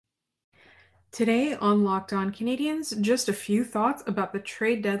Today on Locked On Canadiens, just a few thoughts about the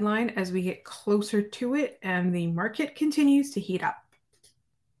trade deadline as we get closer to it and the market continues to heat up.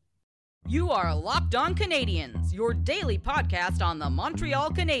 You are Locked On Canadiens, your daily podcast on the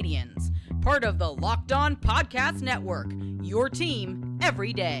Montreal Canadiens, part of the Locked On Podcast Network, your team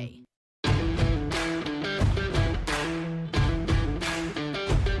every day.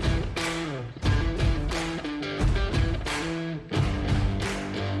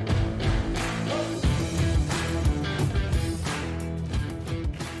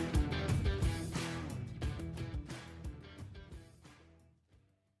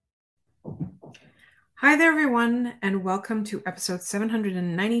 Hi there, everyone, and welcome to episode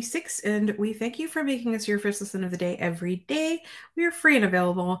 796. And we thank you for making us your first listen of the day every day. We are free and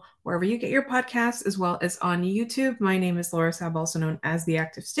available wherever you get your podcasts, as well as on YouTube. My name is Laura Sab, also known as The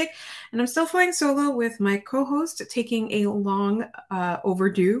Active Stick, and I'm still flying solo with my co-host taking a long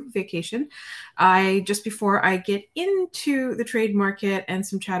overdue vacation. Just before I get into the trade market and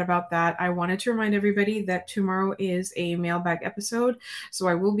some chat about that, I wanted to remind everybody that tomorrow is a mailbag episode, so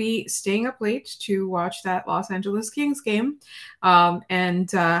I will be staying up late to watch that Los Angeles Kings game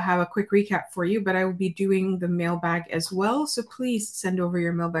and have a quick recap for you, but I will be doing the mailbag as well. So please send over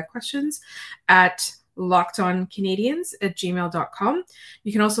your mailbag questions at lockedoncanadiens@gmail.com.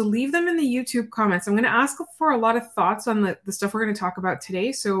 You can also leave them in the YouTube comments. I'm going to ask for a lot of thoughts on the stuff we're going to talk about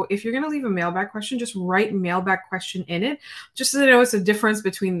today. So if you're going to leave a mailbag question, just write mailbag question in it, just so that I know it's a difference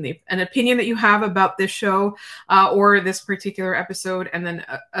between an opinion that you have about this show or this particular episode, and then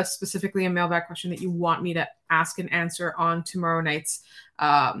specifically a mailbag question that you want me to ask and answer on tomorrow night's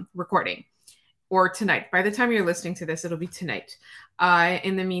recording. Or tonight. By the time you're listening to this, it'll be tonight.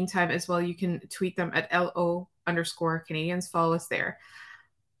 In the meantime, as well, you can tweet them at LO_Canadiens. Follow us there.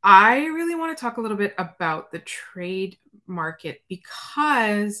 I really want to talk a little bit about the trade market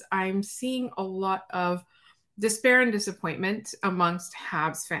because I'm seeing a lot of despair and disappointment amongst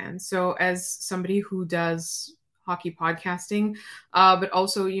Habs fans. So as somebody who does hockey podcasting, but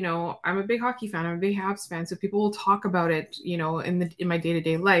also, I'm a big hockey fan. I'm a big Habs fan. So people will talk about it, in my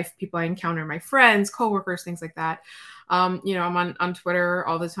day-to-day life, people I encounter, my friends, coworkers, things like that. I'm on Twitter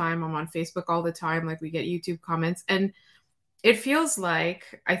all the time. I'm on Facebook all the time. Like, we get YouTube comments, and it feels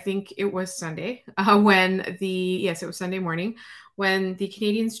like, I think it was Sunday it was Sunday morning when the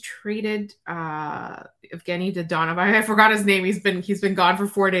Canadiens traded Evgeny Dadonov. I forgot his name. He's been gone for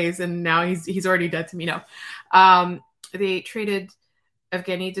 4 days, and now he's already dead to me now. They traded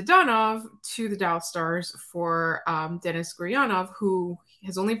Evgeny Dadonov to the Dallas Stars for Denis Gurianov, who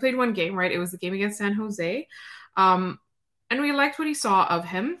has only played one game, right? It was the game against San Jose. And we liked what he saw of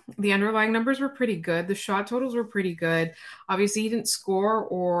him. The underlying numbers were pretty good. The shot totals were pretty good. Obviously, he didn't score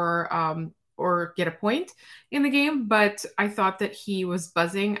or get a point in the game, but I thought that he was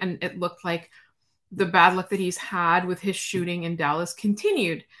buzzing, and it looked like the bad luck that he's had with his shooting in Dallas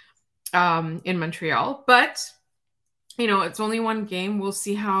continued in Montreal. But it's only one game. We'll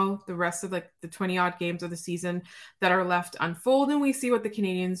see how the rest of the 20-odd games of the season that are left unfold, and we see what the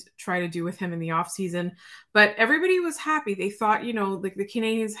Canadiens try to do with him in the offseason. But everybody was happy. They thought, the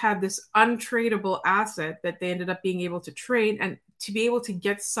Canadiens had this untradeable asset that they ended up being able to trade, and to be able to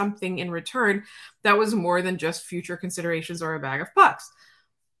get something in return that was more than just future considerations or a bag of pucks.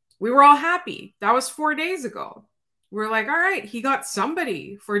 We were all happy. That was 4 days ago. We're like, all right, he got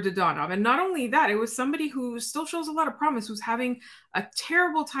somebody for Dadonov. And not only that, it was somebody who still shows a lot of promise, who's having a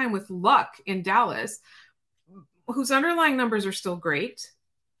terrible time with luck in Dallas, whose underlying numbers are still great,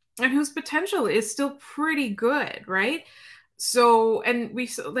 and whose potential is still pretty good, right? So, and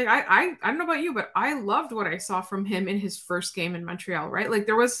I don't know about you, but I loved what I saw from him in his first game in Montreal, right?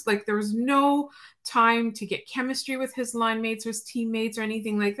 There was no time to get chemistry with his line mates or his teammates or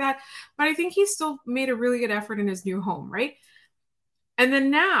anything like that. But I think he still made a really good effort in his new home, right? And then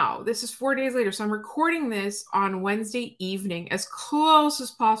now, this is 4 days later. So I'm recording this on Wednesday evening, as close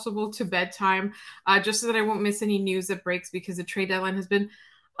as possible to bedtime, just so that I won't miss any news that breaks, because the trade deadline has been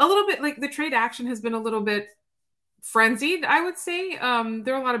a little bit, the trade action has been a little bit frenzied, I would say.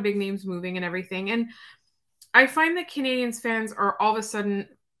 There are a lot of big names moving and everything. And I find that Canadiens fans are all of a sudden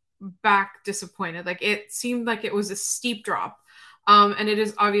back disappointed. It seemed like it was a steep drop. And it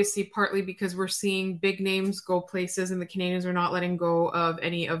is obviously partly because we're seeing big names go places, and the Canadiens are not letting go of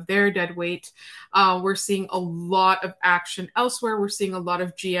any of their dead weight. We're seeing a lot of action elsewhere. We're seeing a lot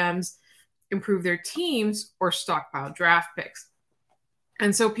of GMs improve their teams or stockpile draft picks.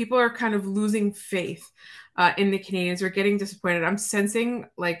 And so people are kind of losing faith in the Canadiens. Are getting disappointed. I'm sensing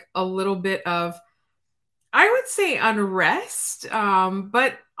a little bit of I would say unrest.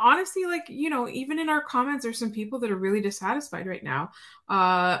 But honestly, like, even in our comments, there's some people that are really dissatisfied right now.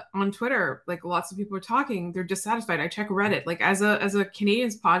 On Twitter, like lots of people are talking, they're dissatisfied. I check Reddit. Like as a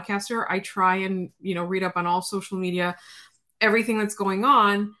Canadians podcaster, I try and, read up on all social media, everything that's going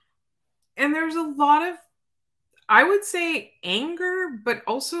on. And there's a lot of, I would say, anger, but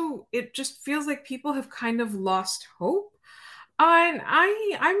also it just feels like people have kind of lost hope. And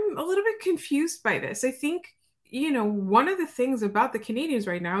I'm a little bit confused by this. I think, one of the things about the Canadians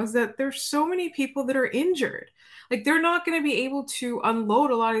right now is that there's so many people that are injured. Like they're not going to be able to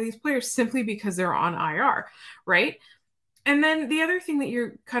unload a lot of these players simply because they're on IR, right? And then the other thing that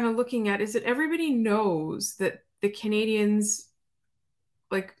you're kind of looking at is that everybody knows that the Canadians,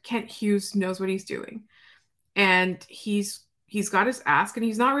 like Kent Hughes knows what he's doing. And he's got his ask and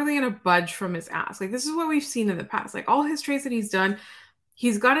he's not really going to budge from his ask. Like this is what we've seen in the past. Like all his trades that he's done,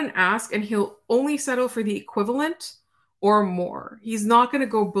 he's got an ask and he'll only settle for the equivalent or more. He's not going to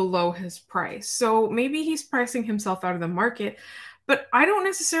go below his price. So maybe he's pricing himself out of the market, but I don't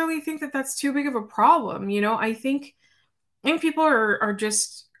necessarily think that that's too big of a problem. I think people are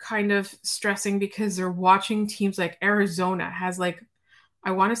just kind of stressing because they're watching teams like Arizona has like,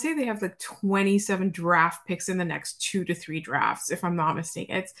 I want to say they have like 27 draft picks in the next 2 to 3 drafts, if I'm not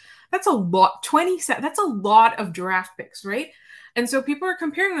mistaken. That's a lot. 27. That's a lot of draft picks, right? And so people are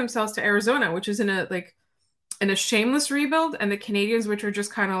comparing themselves to Arizona, which is in a shameless rebuild, and the Canadians, which are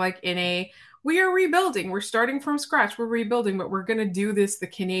just kind of like we are rebuilding. We're starting from scratch. We're rebuilding, but we're going to do this the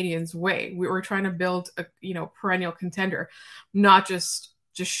Canadians way. We're trying to build a perennial contender, not just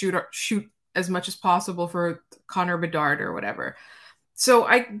shoot as much as possible for Connor Bedard or whatever. So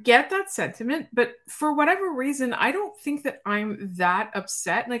I get that sentiment, but for whatever reason, I don't think that I'm that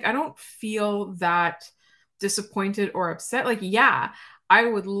upset. Like, I don't feel that disappointed or upset. Like, yeah, I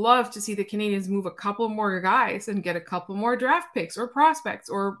would love to see the Canadians move a couple more guys and get a couple more draft picks or prospects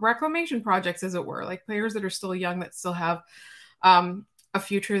or reclamation projects, as it were, like players that are still young that still have a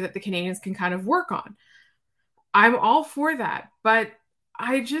future that the Canadians can kind of work on. I'm all for that, but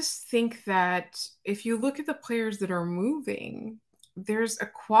I just think that if you look at the players that are moving, there's a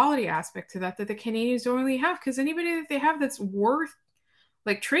quality aspect to that the Canadians don't really have, because anybody that they have that's worth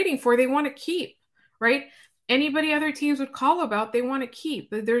like trading for, they want to keep, right? Anybody other teams would call about, they want to keep.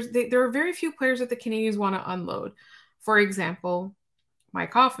 There are very few players that the Canadians want to unload. For example,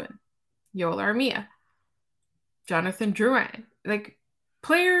 Mike Hoffman, Yoel Armia, Jonathan Drouin, like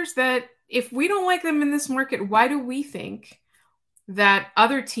players that if we don't like them in this market, why do we think that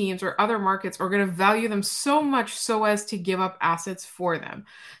other teams or other markets are going to value them so much so as to give up assets for them?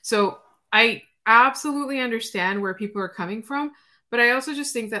 So I absolutely understand where people are coming from, but I also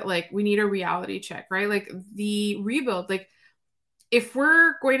just think that like we need a reality check, right? Like the rebuild, like if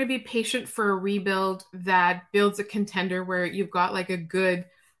we're going to be patient for a rebuild that builds a contender where you've got like a good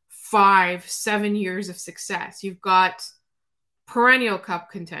 5-7 years of success, you've got perennial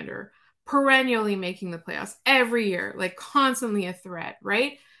cup contender, perennially making the playoffs every year, like constantly a threat,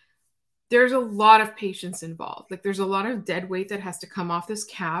 right? There's a lot of patience involved. Like there's a lot of dead weight that has to come off this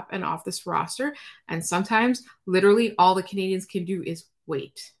cap and off this roster. And sometimes literally all the Canadians can do is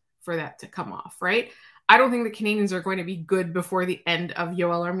wait for that to come off, right? I don't think the Canadians are going to be good before the end of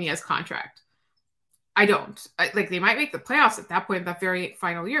Yoel Armia's contract. I don't. Like they might make the playoffs at that point, that very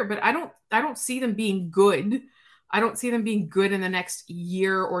final year, but I don't see them being good. I don't see them being good in the next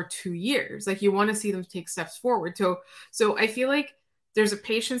year or 2 years. Like you want to see them take steps forward. So I feel like there's a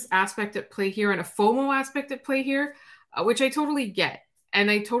patience aspect at play here and a FOMO aspect at play here, which I totally get. And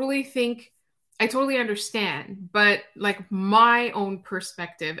I totally understand, but like my own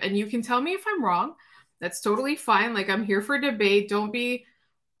perspective, and you can tell me if I'm wrong, that's totally fine. Like I'm here for debate. Don't be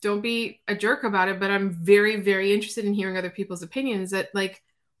a jerk about it, but I'm very, very interested in hearing other people's opinions. That like,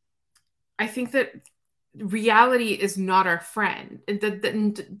 I think that reality is not our friend. And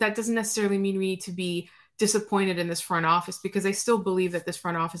that doesn't necessarily mean we need to be disappointed in this front office, because I still believe that this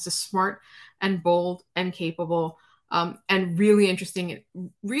front office is smart and bold and capable, and really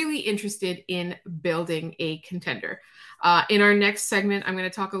interested in building a contender. In our next segment, I'm going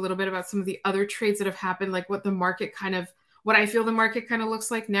to talk a little bit about some of the other trades that have happened, like what I feel the market kind of looks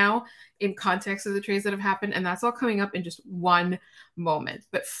like now in context of the trades that have happened. And that's all coming up in just one moment.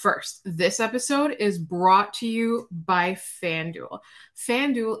 But first, this episode is brought to you by FanDuel.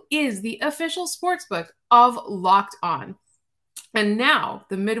 FanDuel is the official sportsbook of Locked On. And now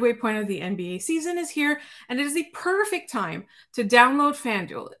the midway point of the NBA season is here, and it is the perfect time to download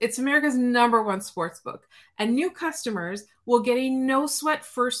FanDuel. It's America's #1 sportsbook, and new customers will get a no-sweat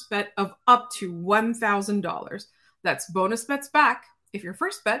first bet of up to $1,000. That's bonus bets back if your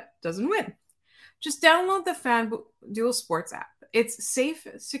first bet doesn't win. just download the FanDuel Sports app. It's safe,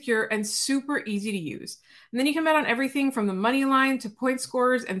 secure, and super easy to use. And then you can bet on everything from the money line to point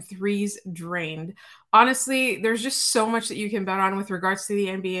scorers and threes drained. Honestly, there's just so much that you can bet on with regards to the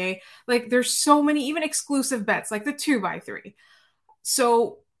NBA. Like, there's so many, even exclusive bets, like the 2x3.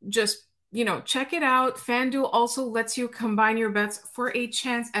 So just, check it out. FanDuel also lets you combine your bets for a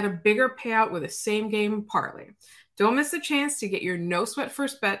chance at a bigger payout with a same game parlay. Don't miss the chance to get your no sweat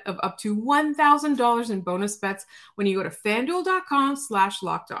first bet of up to $1,000 in bonus bets when you go to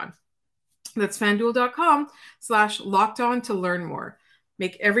fanduel.com/lockedon. That's fanduel.com/lockedon to learn more.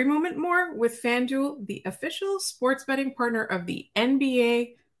 Make every moment more with FanDuel, the official sports betting partner of the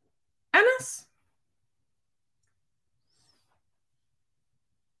NBA and us.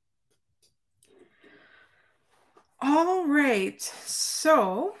 All right,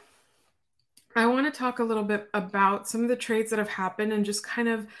 so I want to talk a little bit about some of the trades that have happened and just kind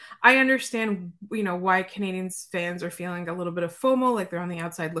of, I understand, why Canadiens fans are feeling a little bit of FOMO, like they're on the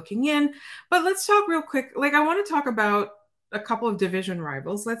outside looking in. But let's talk real quick. Like, I want to talk about a couple of division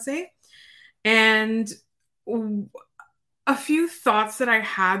rivals, let's say, and a few thoughts that I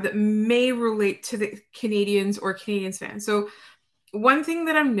had that may relate to the Canadiens or Canadiens fans. So one thing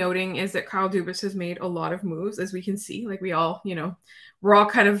that I'm noting is that Kyle Dubas has made a lot of moves, as we can see. Like, we all, we're all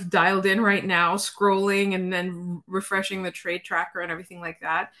kind of dialed in right now, scrolling and then refreshing the trade tracker and everything like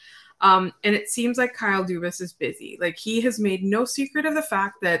that. And it seems like Kyle Dubas is busy. Like, he has made no secret of the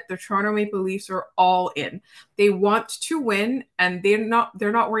fact that the Toronto Maple Leafs are all in. They want to win, and they're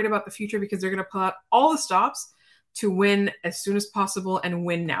not worried about the future because they're going to pull out all the stops to win as soon as possible and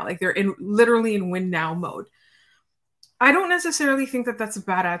win now. Like, they're literally in win now mode. I don't necessarily think that that's a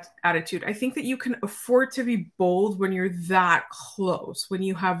bad attitude. I think that you can afford to be bold when you're that close, when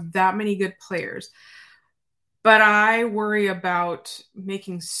you have that many good players. But I worry about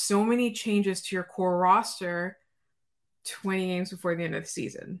making so many changes to your core roster 20 games before the end of the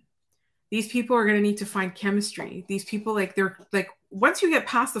season. These people are going to need to find chemistry. These people, once you get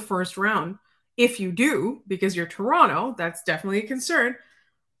past the first round, if you do, because you're Toronto, that's definitely a concern.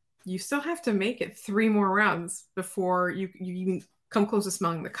 You still have to make it 3 more rounds before you come close to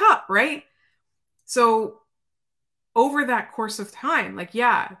smelling the cup, right? So over that course of time,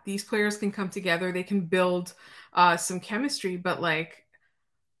 these players can come together. They can build some chemistry, but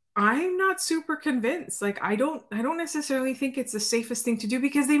I'm not super convinced. I don't necessarily think it's the safest thing to do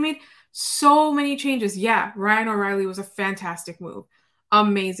because they made so many changes. Yeah, Ryan O'Reilly was a fantastic move.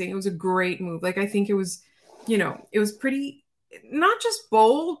 Amazing. It was a great move. I think it was, it was pretty, not just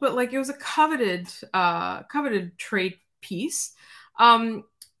bold, but it was a coveted trade piece. And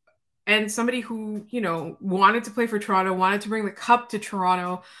somebody who, wanted to play for Toronto, wanted to bring the cup to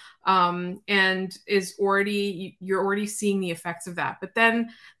Toronto, and you're already seeing the effects of that. But then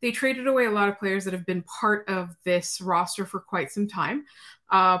they traded away a lot of players that have been part of this roster for quite some time,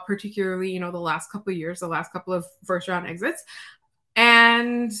 particularly, the last couple of years, the last couple of first round exits.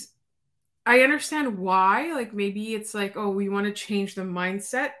 And I understand why. Maybe it's we want to change the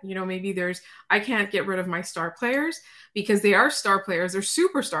mindset. Maybe I can't get rid of my star players because they are star players. They're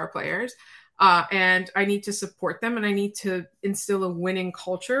superstar players. And I need to support them and I need to instill a winning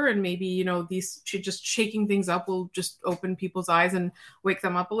culture. And maybe, these just shaking things up will just open people's eyes and wake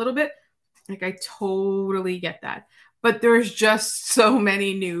them up a little bit. I totally get that. But there's just so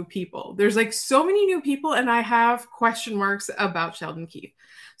many new people. There's so many new people, and I have question marks about Sheldon Keefe.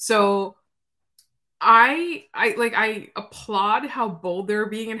 So I applaud how bold they're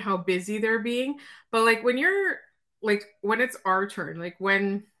being and how busy they're being. But when you're when it's our turn,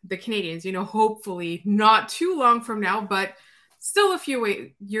 when the Canadiens, hopefully not too long from now, but still a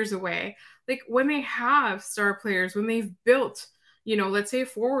few years away, when they have star players, when they've built, let's say a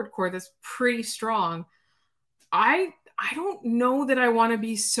forward core that's pretty strong, I don't know that I want to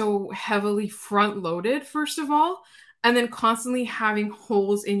be so heavily front loaded, first of all, and then constantly having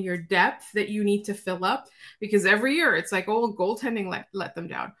holes in your depth that you need to fill up, because every year it's goaltending let them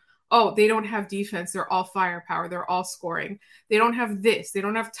down. Oh, they don't have defense. They're all firepower. They're all scoring. They don't have this. They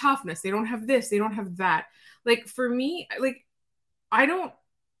don't have toughness. They don't have this. They don't have that. For me, I don't,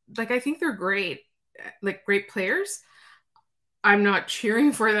 I think they're great, great players. I'm not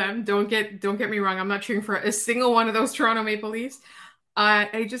cheering for them. Don't get me wrong. I'm not cheering for a single one of those Toronto Maple Leafs. I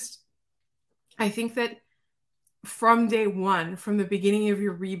think that from day one, from the beginning of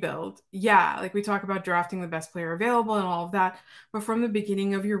your rebuild, we talk about drafting the best player available and all of that, but from the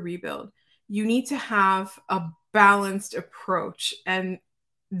beginning of your rebuild, you need to have a balanced approach, and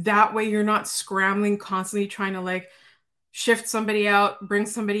that way you're not scrambling constantly trying to shift somebody out, bring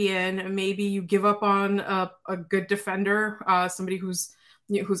somebody in, and maybe you give up on a good defender, somebody who's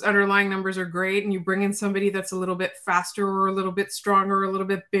whose underlying numbers are great, and you bring in somebody that's a little bit faster or a little bit stronger, or a little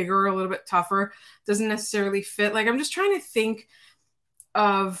bit bigger, or a little bit tougher, doesn't necessarily fit. Like, I'm just trying to think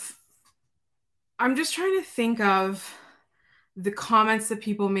of the comments that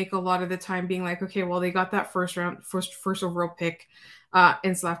people make a lot of the time, being like, okay, well, they got that first overall pick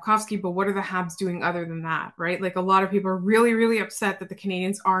in Slavkovsky, but what are the Habs doing other than that, right? Like, a lot of people are really, really upset that the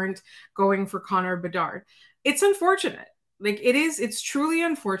Canadiens aren't going for Connor Bedard. It's unfortunate. Like, it's truly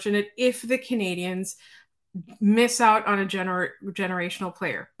unfortunate if the Canadiens miss out on a generational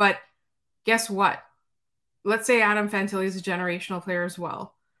player. But guess what? Let's say Adam Fantilli is a generational player as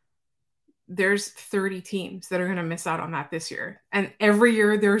well. There's 30 teams that are going to miss out on that this year. And every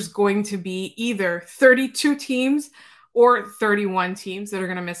year there's going to be either 32 teams or 31 teams that are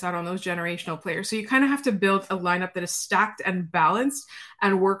going to miss out on those generational players. So you kind of have to build a lineup that is stacked and balanced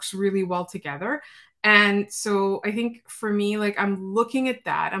and works really well together. And so I think for me, like, I'm looking at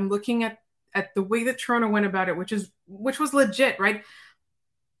that. I'm looking at the way that Toronto went about it, which was legit, right?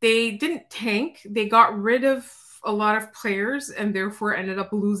 They didn't tank. They got rid of a lot of players and therefore ended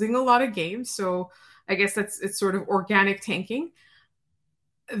up losing a lot of games. So I guess it's sort of organic tanking.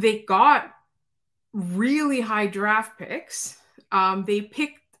 They got really high draft picks. They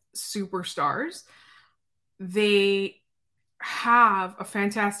picked superstars. They have a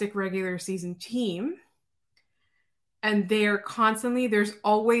fantastic regular season team. And there's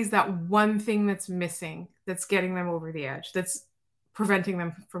always that one thing that's missing, that's getting them over the edge, that's preventing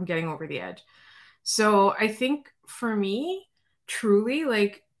them from getting over the edge. So I think for me, truly,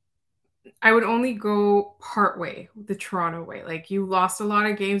 like, I would only go part way, the Toronto way. Like, you lost a lot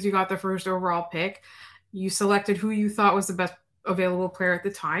of games. You got the first overall pick. You selected who you thought was the best available player at the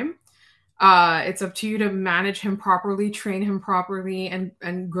time. It's up to you to manage him properly, train him properly,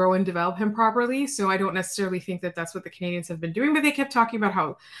 and grow and develop him properly. So I don't necessarily think that that's what the Canadiens have been doing, but they kept talking about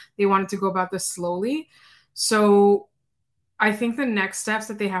how they wanted to go about this slowly. So I think the next steps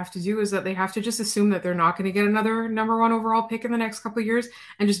that they have to do is that they have to just assume that they're not going to get another number one overall pick in the next couple of years,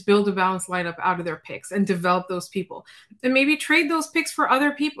 and just build a balanced lineup out of their picks and develop those people, and maybe trade those picks for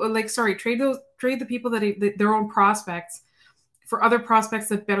other people. Trade the people that their own prospects for other prospects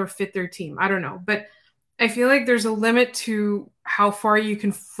that better fit their team. I don't know, but I feel like there's a limit to how far you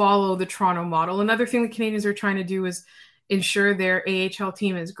can follow the Toronto model. Another thing the Canadiens are trying to do is ensure their AHL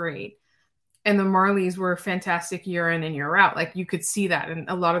team is great. And the Marlies were fantastic year in and year out. Like, you could see that. And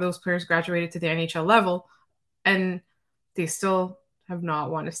a lot of those players graduated to the NHL level, and they still have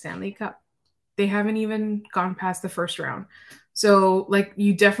not won a Stanley Cup. They haven't even gone past the first round. So, like,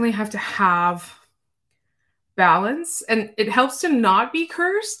 you definitely have to have balance. And it helps to not be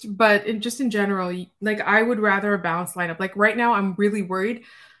cursed, but just in general, like, I would rather a balanced lineup. Like, right now, I'm really worried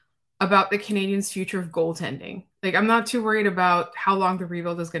about the Canadiens' future of goaltending. Like, I'm not too worried about how long the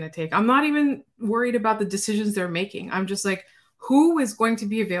rebuild is going to take. I'm not even worried about the decisions they're making. I'm just like, who is going to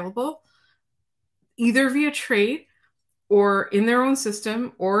be available either via trade or in their own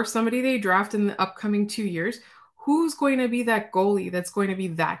system, or somebody they draft in the upcoming 2 years? Who's going to be that goalie that's going to be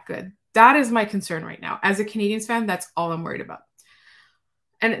that good? That is my concern right now. As a Canadiens fan, that's all I'm worried about.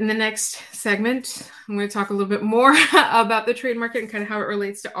 And in the next segment, I'm going to talk a little bit more about the trade market and kind of how it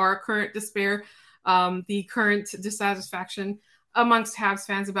relates to our current despair, the current dissatisfaction amongst Habs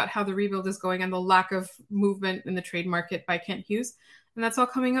fans about how the rebuild is going, and the lack of movement in the trade market by Kent Hughes. And that's all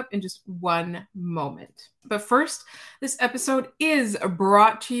coming up in just one moment. But first, this episode is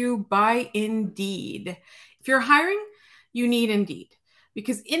brought to you by Indeed. If you're hiring, you need Indeed,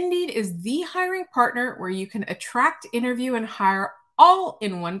 because Indeed is the hiring partner where you can attract, interview, and hire all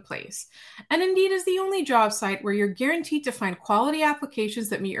in one place. And Indeed is the only job site where you're guaranteed to find quality applications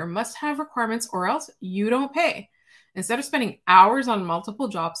that meet your must-have requirements, or else you don't pay. Instead of spending hours on multiple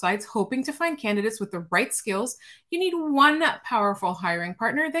job sites hoping to find candidates with the right skills, you need one powerful hiring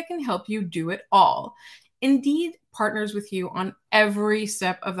partner that can help you do it all. Indeed partners with you on every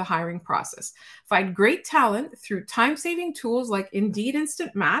step of the hiring process. Find great talent through time-saving tools like Indeed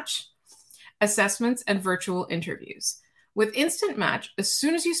Instant Match, assessments, and virtual interviews. With Instant Match, as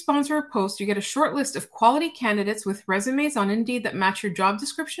soon as you sponsor a post, you get a short list of quality candidates with resumes on Indeed that match your job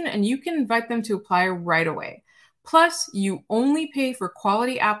description, and you can invite them to apply right away. Plus, you only pay for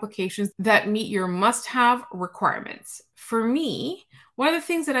quality applications that meet your must-have requirements. For me, one of the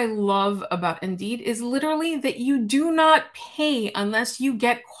things that I love about Indeed is literally that you do not pay unless you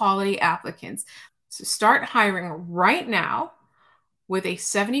get quality applicants. So start hiring right now with a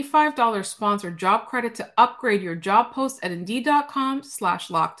 $75 sponsored job credit to upgrade your job post at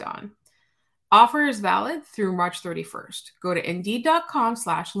Indeed.com/lockedon. Offer is valid through March 31st. Go to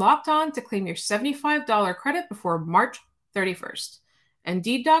Indeed.com/lockedon to claim your $75 credit before March 31st.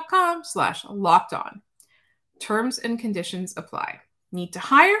 Indeed.com/lockedon. Terms and conditions apply. Need to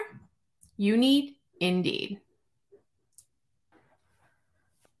hire? You need Indeed.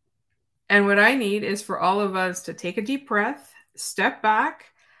 And what I need is for all of us to take a deep breath, step back,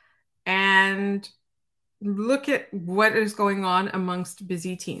 and look at what is going on amongst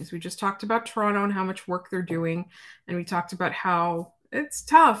busy teams. We just talked about Toronto and how much work they're doing. And we talked about how it's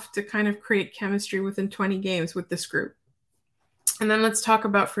tough to kind of create chemistry within 20 games with this group. And then let's talk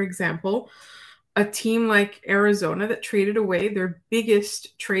about, for example, a team like Arizona that traded away their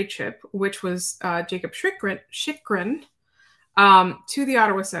biggest trade chip, which was Jacob Chychrun, to the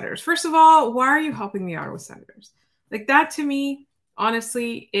Ottawa Senators. First of all, why are you helping the Ottawa Senators? Like, that to me,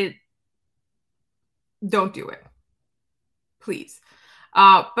 honestly, don't do it. Please.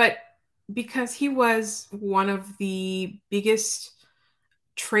 But because he was one of the biggest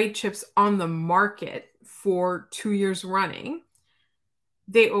trade chips on the market for 2 years running,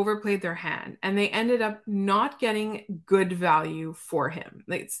 they overplayed their hand and they ended up not getting good value for him.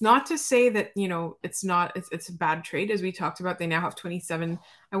 Like, it's not to say that, it's a bad trade. As we talked about, they now have 27.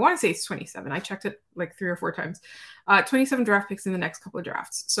 I want to say it's 27. I checked it like 3 or 4 times. 27 draft picks in the next couple of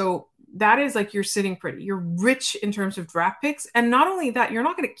drafts. So that is like, you're sitting pretty. You're rich in terms of draft picks. And not only that, you're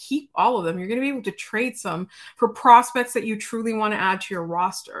not going to keep all of them. You're going to be able to trade some for prospects that you truly want to add to your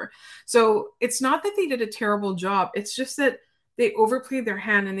roster. So it's not that they did a terrible job. It's just that they overplayed their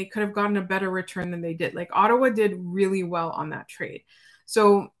hand and they could have gotten a better return than they did. Like, Ottawa did really well on that trade.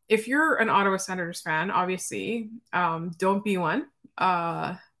 So if you're an Ottawa Senators fan, obviously, don't be one.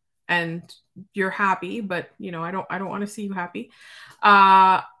 And you're happy, but I don't want to see you happy.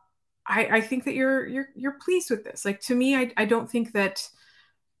 I think that you're pleased with this. Like, to me, I think that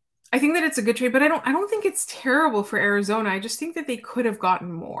it's a good trade, but I don't think it's terrible for Arizona. I just think that they could have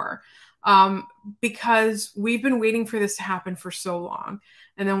gotten more. Because we've been waiting for this to happen for so long.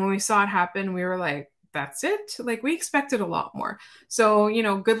 And then when we saw it happen, we were like, that's it? Like, we expected a lot more. So,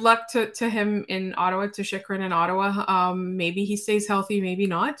 good luck to him in Ottawa, to Chychrun in Ottawa. Maybe he stays healthy, maybe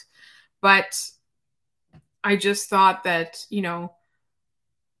not. But I just thought that,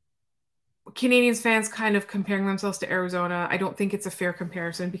 Canadiens fans kind of comparing themselves to Arizona, I don't think it's a fair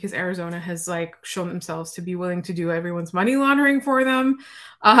comparison, because Arizona has shown themselves to be willing to do everyone's money laundering for them,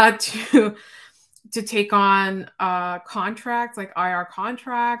 to take on contracts like IR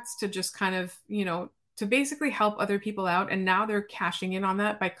contracts, to just kind of, to basically help other people out. And now they're cashing in on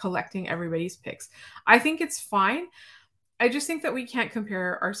that by collecting everybody's picks. I think it's fine. I just think that we can't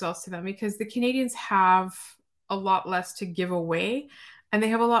compare ourselves to them, because the Canadiens have a lot less to give away. And they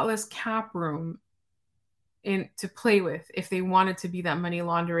have a lot less cap room to play with if they wanted to be that money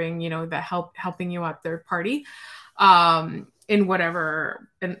laundering, that helping you out third party, in whatever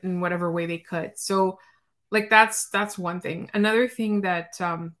way they could. So, that's one thing. Another thing that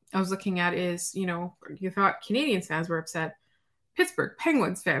I was looking at is, you thought Canadiens fans were upset. Pittsburgh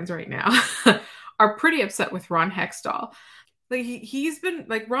Penguins fans right now are pretty upset with Ron Hextall. Like, he's been,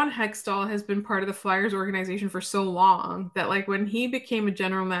 Ron Hextall has been part of the Flyers organization for so long that, when he became a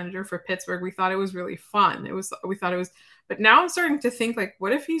general manager for Pittsburgh, we thought it was really fun. But now I'm starting to think,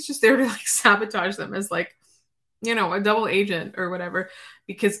 what if he's just there to sabotage them as a double agent or whatever?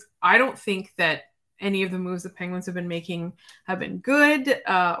 Because I don't think that any of the moves the Penguins have been making have been good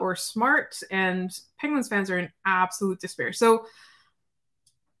or smart, and Penguins fans are in absolute despair. So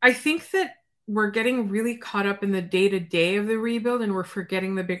I think that we're getting really caught up in the day-to-day of the rebuild, and we're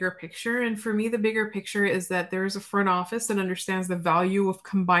forgetting the bigger picture. And for me, the bigger picture is that there's a front office that understands the value of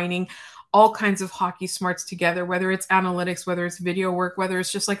combining all kinds of hockey smarts together, whether it's analytics, whether it's video work, whether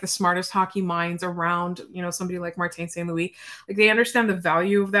it's just the smartest hockey minds around, somebody like Martin St. Louis. They understand the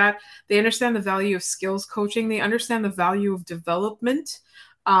value of that. They understand the value of skills coaching. They understand the value of development.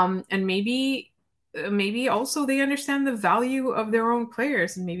 And maybe also they understand the value of their own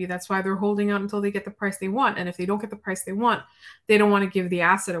players, and maybe that's why they're holding out until they get the price they want. And if they don't get the price they want, they don't want to give the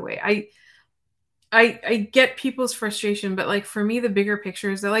asset away. I get people's frustration, but for me, the bigger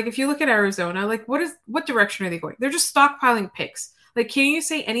picture is that if you look at Arizona, what direction are they going? They're just stockpiling picks. Can you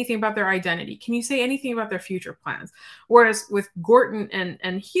say anything about their identity? Can you say anything about their future plans? Whereas with Gorton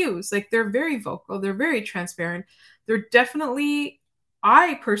and Hughes, they're very vocal, they're very transparent. They're definitely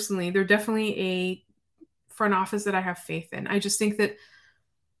a front office that I have faith in. I just think that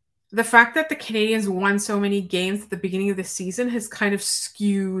the fact that the Canadiens won so many games at the beginning of the season has kind of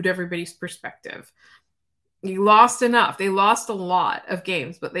skewed everybody's perspective. They lost enough. They lost a lot of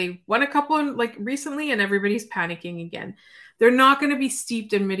games, but they won a couple recently, and everybody's panicking again. They're not going to be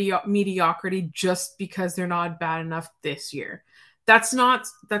steeped in mediocrity just because they're not bad enough this year. That's not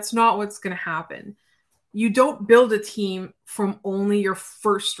what's going to happen. you don't build a team from only your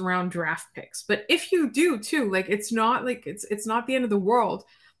first round draft picks. But if you do too, like it's not the end of the world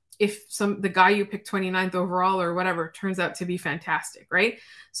if the guy you picked 29th overall or whatever turns out to be fantastic, right?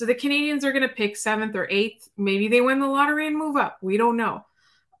 So the Canadiens are going to pick 7th or 8th. Maybe they win the lottery and move up. We don't know.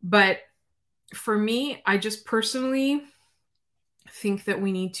 But for me, I just personally think that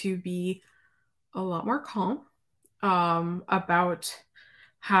we need to be a lot more calm about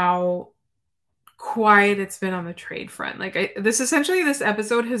how quiet it's been on the trade front. Like this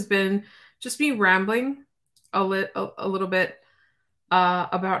episode has been just me rambling a little bit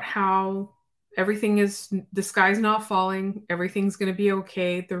about how everything is, the sky's not falling, everything's going to be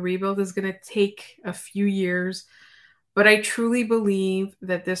okay, the rebuild is going to take a few years, but I truly believe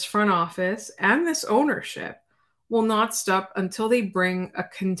that this front office and this ownership will not stop until they bring a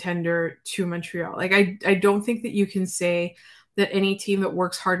contender to Montreal. Like I don't think that you can say that any team that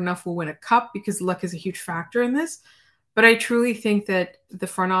works hard enough will win a cup, because luck is a huge factor in this. But I truly think that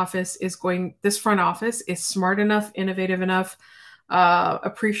this front office is smart enough, innovative enough,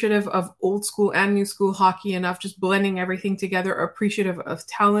 appreciative of old school and new school hockey enough, just blending everything together, appreciative of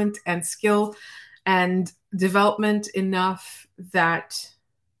talent and skill and development enough that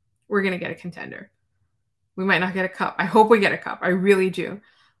we're going to get a contender. We might not get a cup. I hope we get a cup. I really do.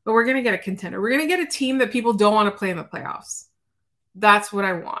 But we're going to get a contender. We're going to get a team that people don't want to play in the playoffs. That's what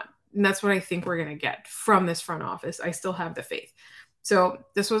I want. And that's what I think we're going to get from this front office. I still have the faith. So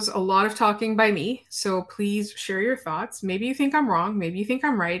this was a lot of talking by me. So please share your thoughts. Maybe you think I'm wrong. Maybe you think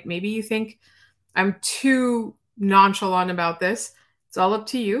I'm right. Maybe you think I'm too nonchalant about this. It's all up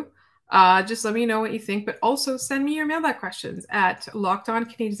to you. Just let me know what you think. But also send me your mailbag questions at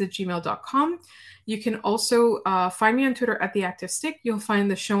lockedoncanadiens@gmail.com. You can also find me on Twitter at The Active Stick. You'll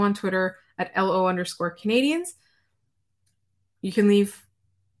find the show on Twitter at LO_Canadiens. You can leave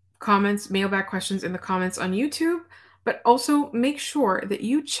comments, mailbag questions in the comments on YouTube, but also make sure that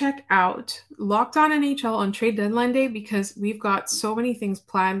you check out Locked On NHL on trade deadline day, because we've got so many things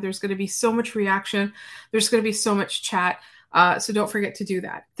planned. There's going to be so much reaction. There's going to be so much chat. So don't forget to do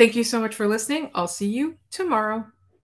that. Thank you so much for listening. I'll see you tomorrow.